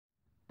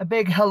A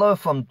big hello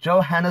from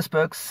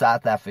Johannesburg,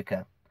 South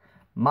Africa.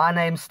 My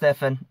name's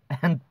Stefan,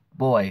 and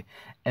boy,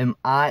 am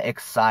I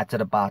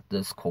excited about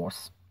this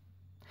course.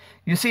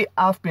 You see,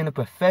 I've been a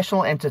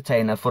professional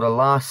entertainer for the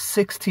last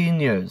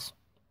 16 years.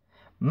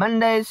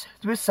 Mondays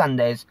through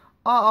Sundays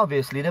are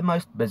obviously the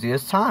most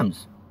busiest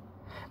times.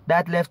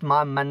 That left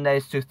my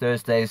Mondays to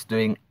Thursdays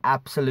doing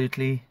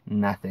absolutely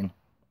nothing.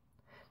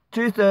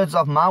 2/3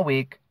 of my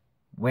week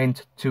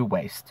went to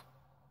waste.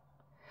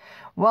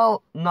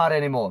 Well, not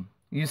anymore.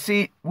 You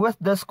see, with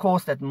this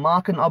course that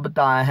Mark and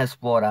Obadiah has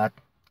brought out,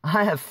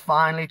 I have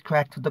finally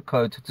cracked the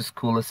code to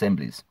school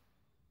assemblies.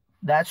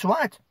 That's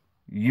right,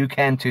 you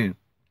can too.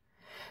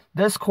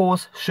 This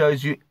course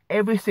shows you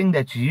everything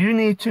that you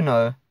need to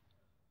know,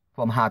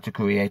 from how to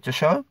create a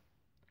show,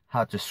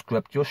 how to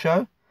script your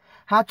show,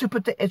 how to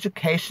put the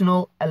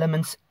educational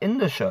elements in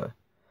the show.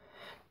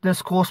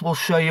 This course will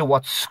show you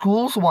what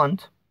schools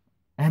want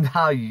and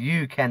how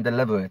you can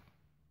deliver it.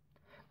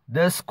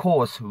 This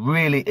course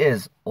really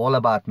is all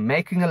about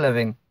making a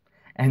living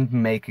and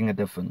making a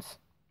difference.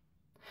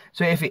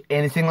 So if you're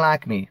anything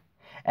like me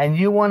and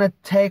you want to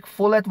take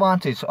full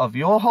advantage of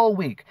your whole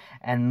week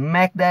and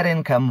make that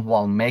income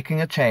while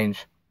making a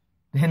change,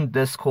 then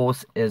this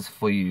course is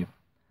for you.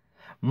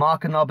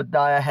 Mark and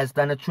Obadiah has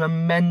done a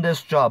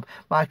tremendous job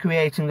by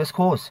creating this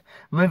course,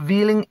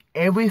 revealing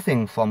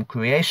everything from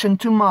creation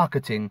to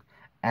marketing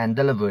and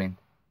delivering.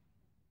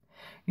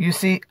 You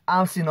see,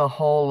 I've seen a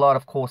whole lot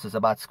of courses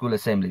about school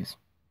assemblies,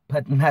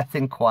 but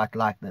nothing quite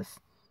like this.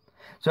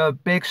 So a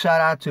big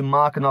shout out to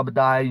Mark and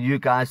Obadiah. You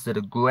guys did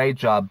a great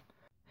job.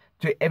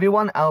 To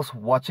everyone else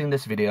watching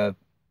this video,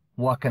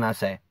 what can I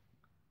say?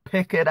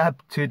 Pick it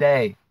up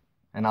today,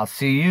 and I'll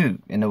see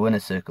you in the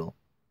winner's circle.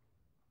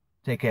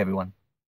 Take care, everyone.